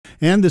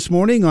And this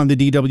morning on the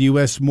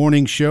DWS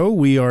Morning Show,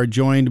 we are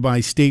joined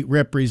by State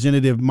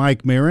Representative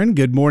Mike Marin.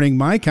 Good morning,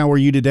 Mike. How are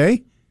you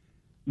today?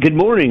 Good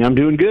morning. I'm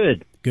doing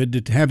good.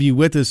 Good to have you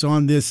with us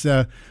on this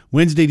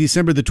Wednesday,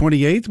 December the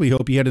 28th. We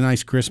hope you had a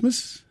nice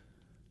Christmas.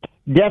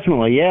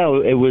 Definitely, yeah.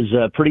 It was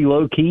pretty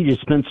low-key.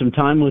 Just spent some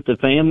time with the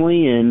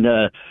family and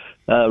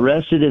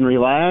rested and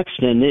relaxed,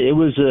 and it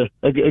was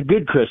a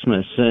good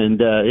Christmas.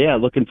 And,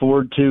 looking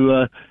forward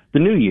to the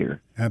new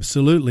year.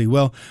 Absolutely.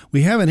 Well,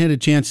 we haven't had a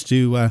chance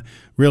to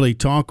really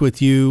talk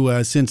with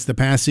you since the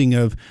passing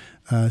of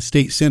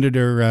State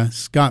Senator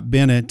Scott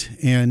Bennett,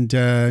 and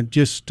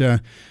just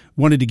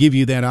wanted to give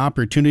you that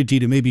opportunity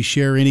to maybe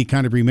share any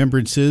kind of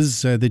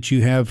remembrances that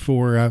you have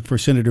for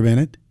Senator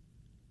Bennett.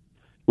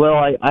 Well,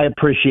 I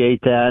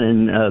appreciate that,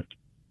 and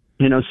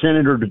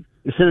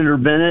Senator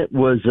Bennett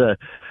was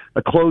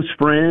a close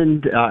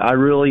friend. I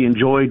really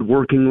enjoyed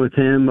working with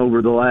him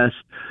over the last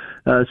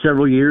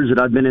several years that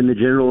I've been in the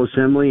General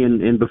Assembly,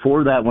 and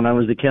before that when I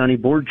was the county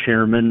board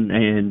chairman.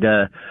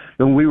 And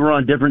when we were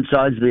on different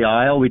sides of the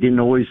aisle, we didn't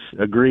always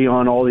agree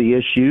on all the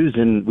issues,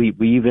 and we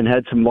even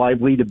had some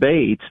lively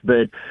debates.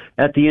 But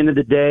at the end of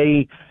the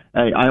day,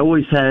 I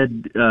always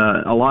had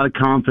a lot of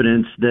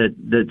confidence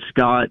that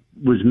Scott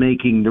was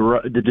making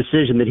the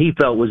decision that he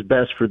felt was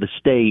best for the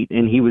state,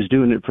 and he was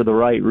doing it for the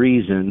right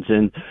reasons.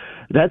 And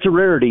that's a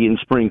rarity in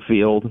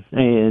Springfield.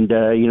 And,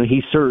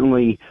 he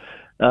certainly,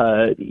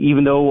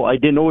 even though I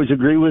didn't always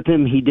agree with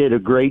him, he did a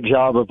great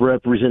job of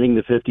representing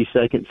the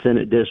 52nd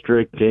Senate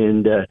District,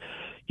 and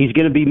he's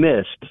going to be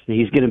missed.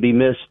 He's going to be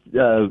missed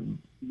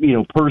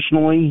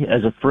personally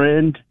as a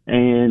friend,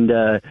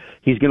 and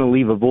he's going to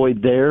leave a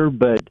void there,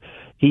 but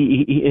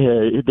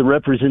the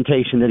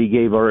representation that he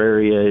gave our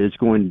area is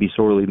going to be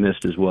sorely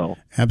missed as well.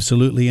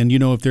 Absolutely. And,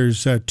 if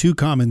there's two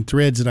common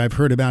threads that I've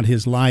heard about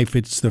his life,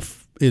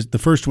 the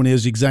first one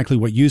is exactly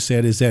what you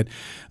said, is that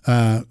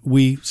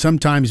we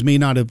sometimes may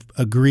not have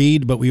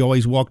agreed, but we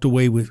always walked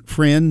away with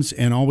friends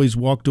and always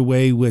walked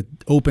away with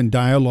open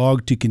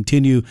dialogue to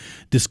continue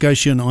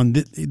discussion on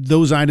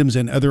those items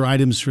and other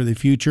items for the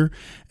future.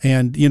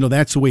 And,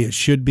 that's the way it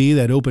should be,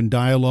 that open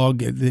dialogue,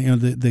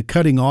 the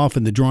cutting off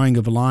and the drawing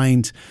of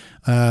lines.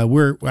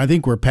 I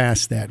think we're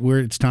past that, where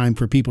it's time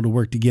for people to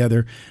work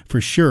together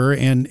for sure.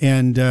 And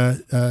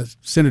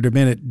Senator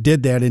Bennett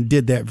did that, and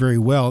did that very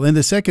well. And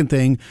the second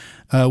thing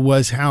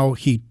was how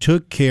he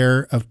took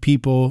care of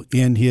people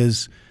in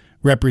his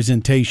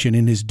representation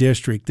in his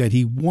district, that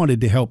he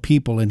wanted to help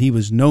people, and he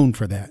was known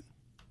for that.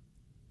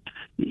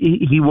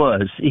 He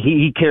was.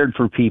 He cared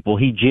for people.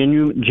 He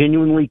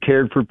genuinely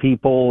cared for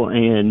people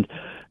and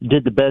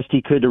did the best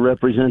he could to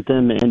represent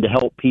them and to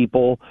help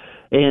people.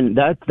 And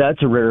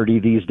that's a rarity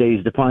these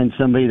days, to find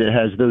somebody that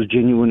has those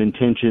genuine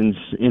intentions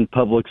in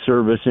public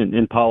service and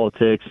in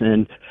politics.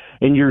 And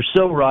you're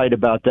so right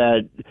about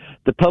that.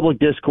 The public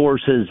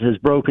discourse has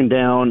broken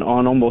down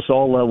on almost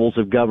all levels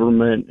of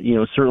government,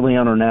 certainly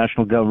on our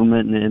national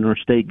government and our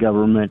state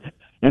government.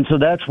 And so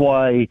that's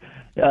why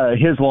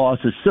his loss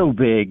is so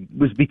big,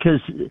 was because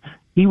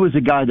he was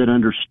a guy that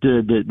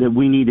understood that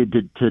we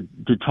needed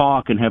to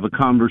talk and have a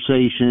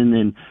conversation.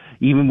 And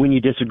even when you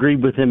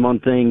disagreed with him on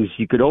things,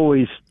 you could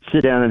always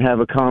sit down and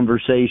have a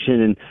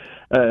conversation and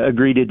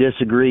agree to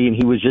disagree. And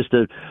he was just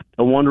a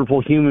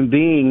wonderful human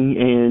being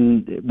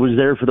and was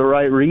there for the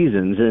right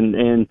reasons.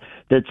 And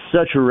that's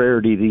such a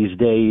rarity these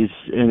days.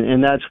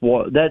 And that's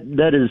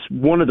that is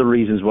one of the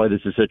reasons why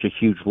this is such a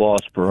huge loss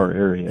for our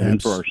area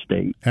and for our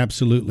state.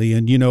 Absolutely.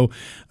 And, you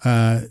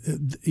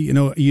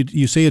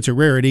say it's a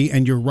rarity,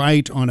 and you're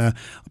right on a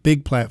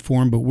big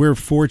platform, but we're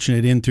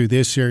fortunate through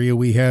this area.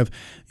 We have,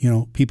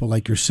 people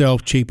like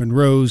yourself, Chapin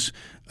Rose,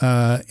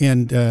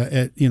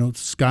 and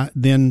Scott,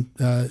 then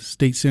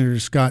State Senator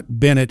Scott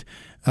Bennett.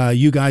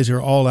 You guys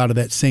are all out of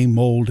that same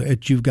mold.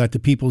 You've got the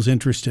people's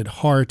interest at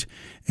heart,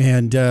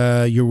 and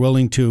you're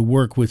willing to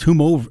work with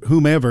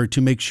whomever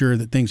to make sure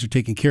that things are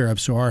taken care of.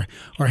 So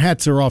our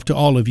hats are off to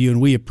all of you,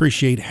 and we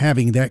appreciate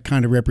having that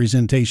kind of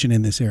representation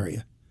in this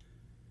area.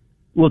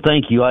 Well,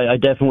 thank you. I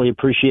definitely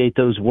appreciate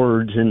those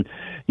words. And,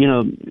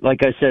 like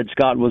I said,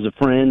 Scott was a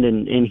friend,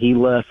 and he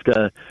left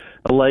a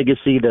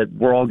legacy that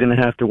we're all going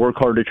to have to work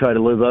hard to try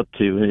to live up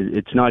to.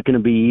 It's not going to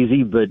be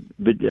easy, but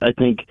I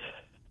think,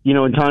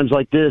 in times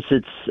like this,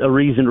 it's a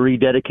reason to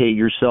rededicate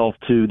yourself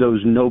to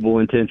those noble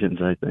intentions,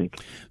 I think.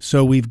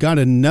 So we've got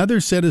another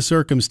set of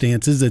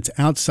circumstances that's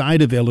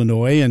outside of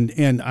Illinois,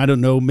 and I don't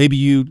know,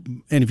 maybe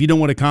and if you don't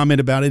want to comment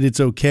about it, it's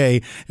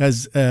okay,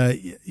 as,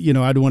 I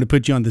don't want to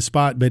put you on the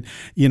spot, but,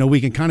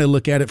 we can kind of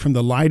look at it from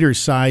the lighter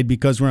side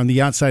because we're on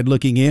the outside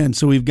looking in.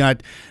 So we've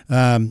got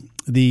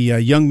the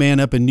young man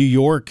up in New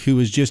York who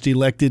was just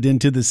elected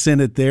into the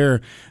Senate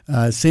there,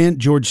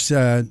 George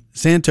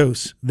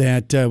Santos,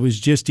 that was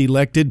just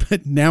elected,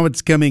 but now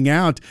it's coming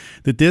out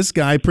that this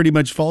guy pretty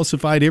much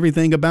falsified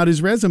everything about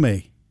his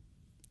resume.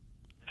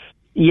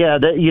 Yeah,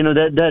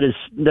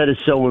 that is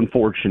so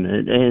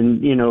unfortunate.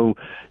 And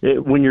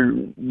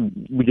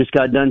we just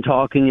got done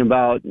talking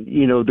about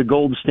the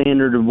gold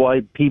standard of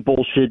why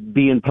people should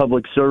be in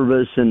public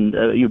service and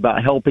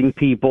about helping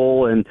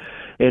people and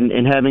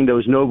having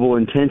those noble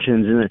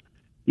intentions. And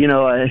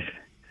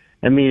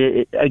I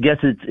mean, I guess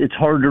it's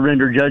hard to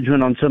render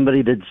judgment on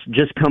somebody that's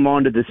just come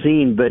onto the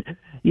scene, but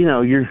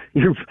you're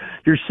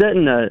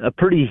setting a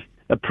pretty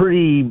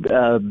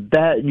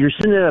bad. You're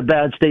sending a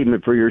bad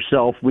statement for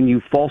yourself when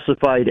you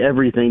falsified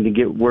everything to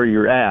get where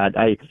you're at.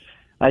 I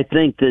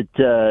think that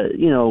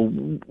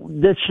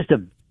that's just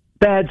a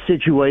bad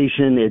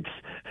situation.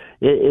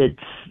 It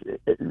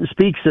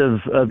speaks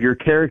of your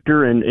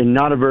character in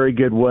not a very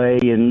good way,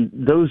 and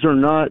those are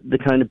not the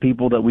kind of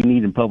people that we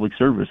need in public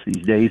service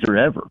these days or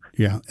ever.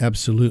 Yeah,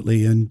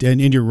 absolutely, and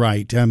you're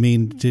right. I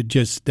mean,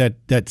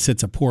 that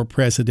sets a poor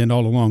precedent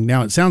all along.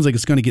 Now it sounds like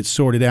it's going to get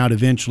sorted out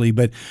eventually,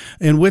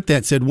 and with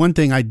that said, one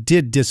thing I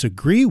did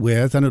disagree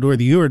with, I don't know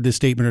whether you heard this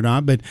statement or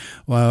not, but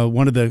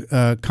one of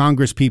the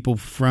Congress people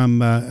from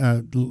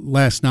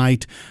last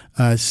night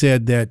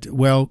said that,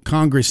 well,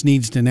 Congress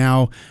needs to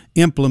now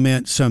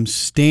implement some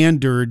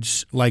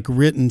standards, like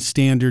written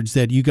standards,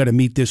 that you got to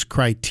meet this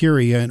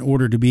criteria in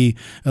order to be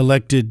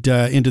elected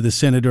into the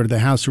Senate or the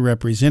House of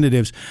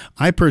Representatives.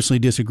 I personally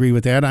disagree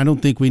with that. I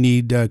don't think we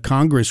need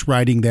Congress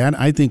writing that.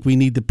 I think we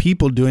need the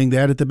people doing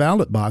that at the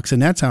ballot box,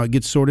 and that's how it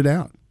gets sorted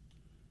out.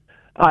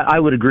 I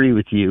would agree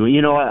with you.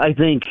 I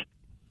think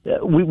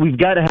we've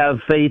got to have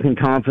faith and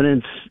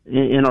confidence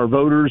in our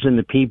voters and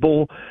the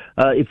people.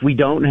 If we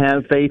don't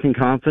have faith and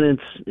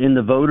confidence in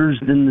the voters,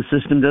 then the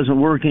system doesn't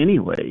work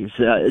anyways.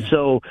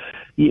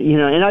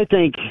 And I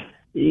think,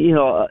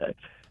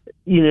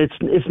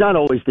 it's not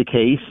always the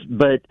case,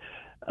 but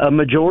a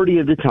majority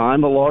of the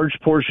time, a large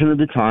portion of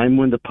the time,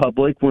 when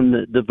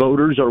the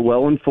voters are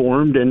well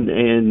informed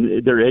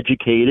and they're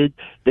educated,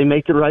 they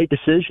make the right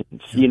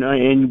decisions,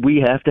 and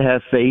we have to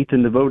have faith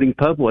in the voting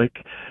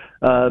public,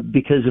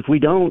 because if we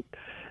don't,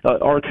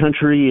 our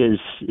country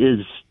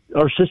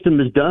our system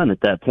is done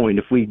at that point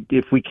if we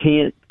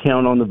can't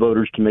count on the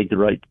voters to make the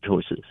right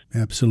choices.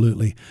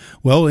 Absolutely.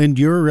 Well, in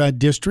your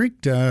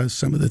district,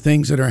 some of the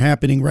things that are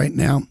happening right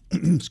now,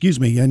 excuse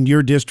me, in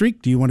your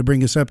district, do you want to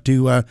bring us up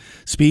to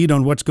speed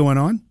on what's going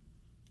on?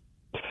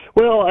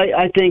 Well,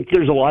 I think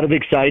there's a lot of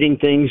exciting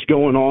things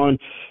going on,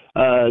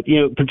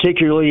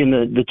 particularly in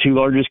the two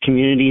largest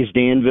communities,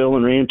 Danville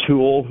and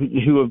Rantoul,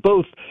 who have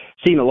both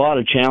seen a lot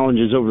of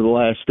challenges over the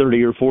last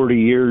 30 or 40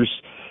 years.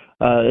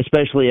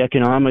 Especially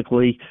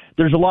economically,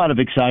 there's a lot of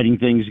exciting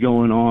things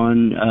going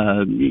on.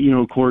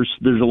 Of course,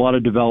 there's a lot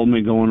of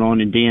development going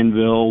on in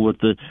Danville with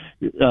the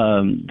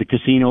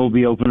casino will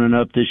be opening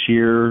up this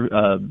year,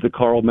 the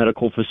Carle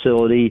Medical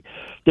Facility.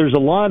 There's a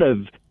lot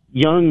of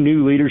young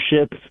new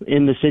leadership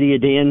in the city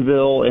of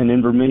Danville and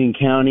in Vermilion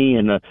County,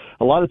 and a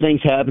lot of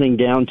things happening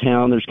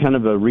downtown. There's kind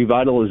of a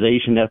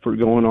revitalization effort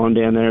going on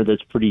down there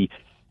that's pretty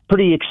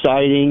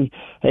exciting.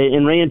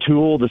 In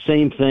Rantoul, the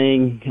same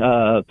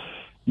thing.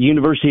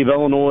 University of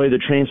Illinois, the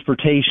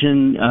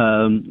Transportation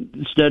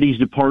Studies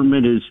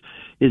Department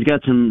has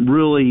got some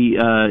really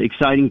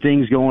exciting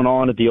things going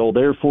on at the old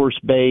Air Force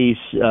Base,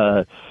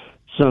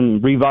 some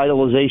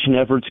revitalization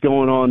efforts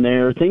going on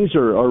there. Things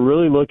are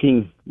really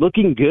looking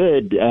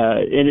good,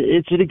 and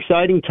it's an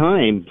exciting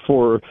time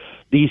for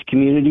these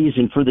communities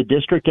and for the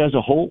district as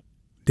a whole.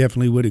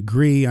 Definitely would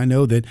agree. I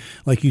know that,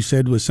 like you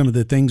said, with some of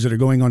the things that are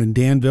going on in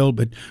Danville,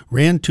 but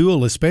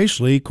Rantoul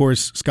especially, of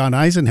course, Scott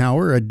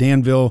Eisenhower, a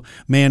Danville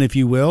man, if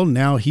you will,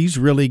 now he's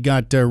really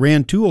got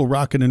Rantoul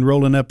rocking and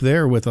rolling up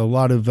there with a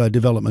lot of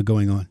development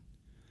going on.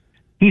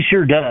 He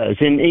sure does.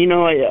 And,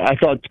 I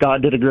thought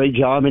Scott did a great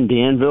job in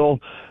Danville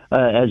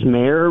as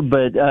mayor,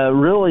 but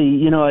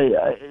really,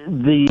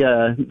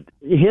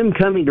 him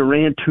coming to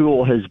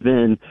Rantoul has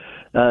been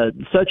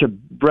such a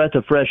breath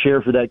of fresh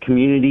air for that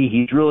community.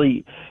 He's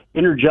really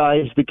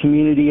energized the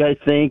community, I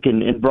think,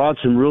 and brought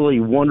some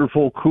really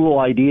wonderful, cool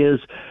ideas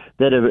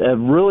that have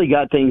really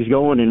got things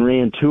going in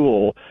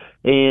Rantoul.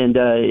 And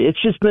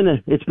it's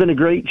been a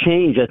great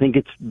change. I think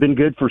it's been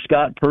good for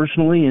Scott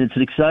personally, and it's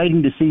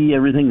exciting to see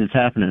everything that's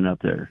happening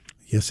up there.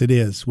 Yes, it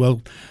is.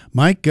 Well,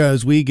 Mike,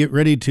 as we get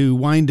ready to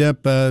wind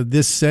up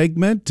this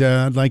segment,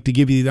 I'd like to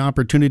give you the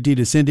opportunity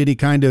to send any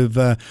kind of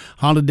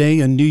holiday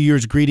and New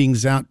Year's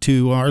greetings out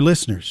to our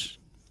listeners.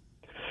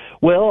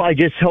 Well, I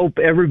just hope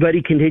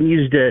everybody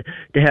continues to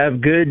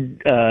have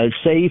good,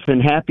 safe,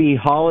 and happy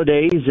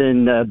holidays,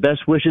 and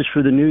best wishes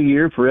for the new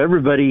year for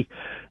everybody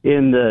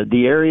in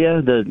the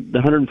area, the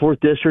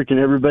 104th District,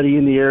 and everybody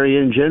in the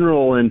area in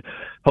general. And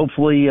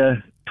hopefully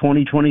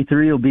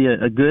 2023 will be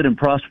a good and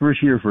prosperous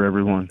year for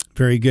everyone.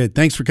 Very good.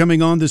 Thanks for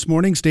coming on this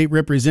morning, State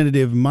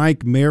Representative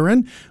Mike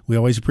Marin. We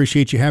always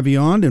appreciate you having you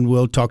on, and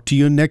we'll talk to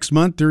you next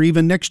month or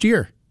even next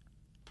year.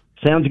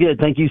 Sounds good.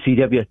 Thank you,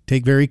 CW.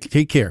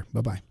 Take care.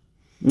 Bye-bye.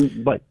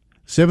 Bye.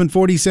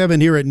 747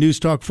 here at News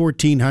Talk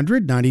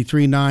 1400,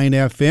 93.9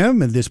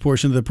 FM. And this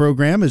portion of the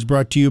program is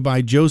brought to you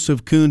by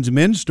Joseph Coons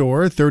Men's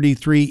Store,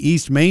 33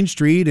 East Main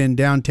Street in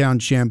downtown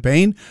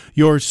Champaign,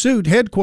 your suit headquarters.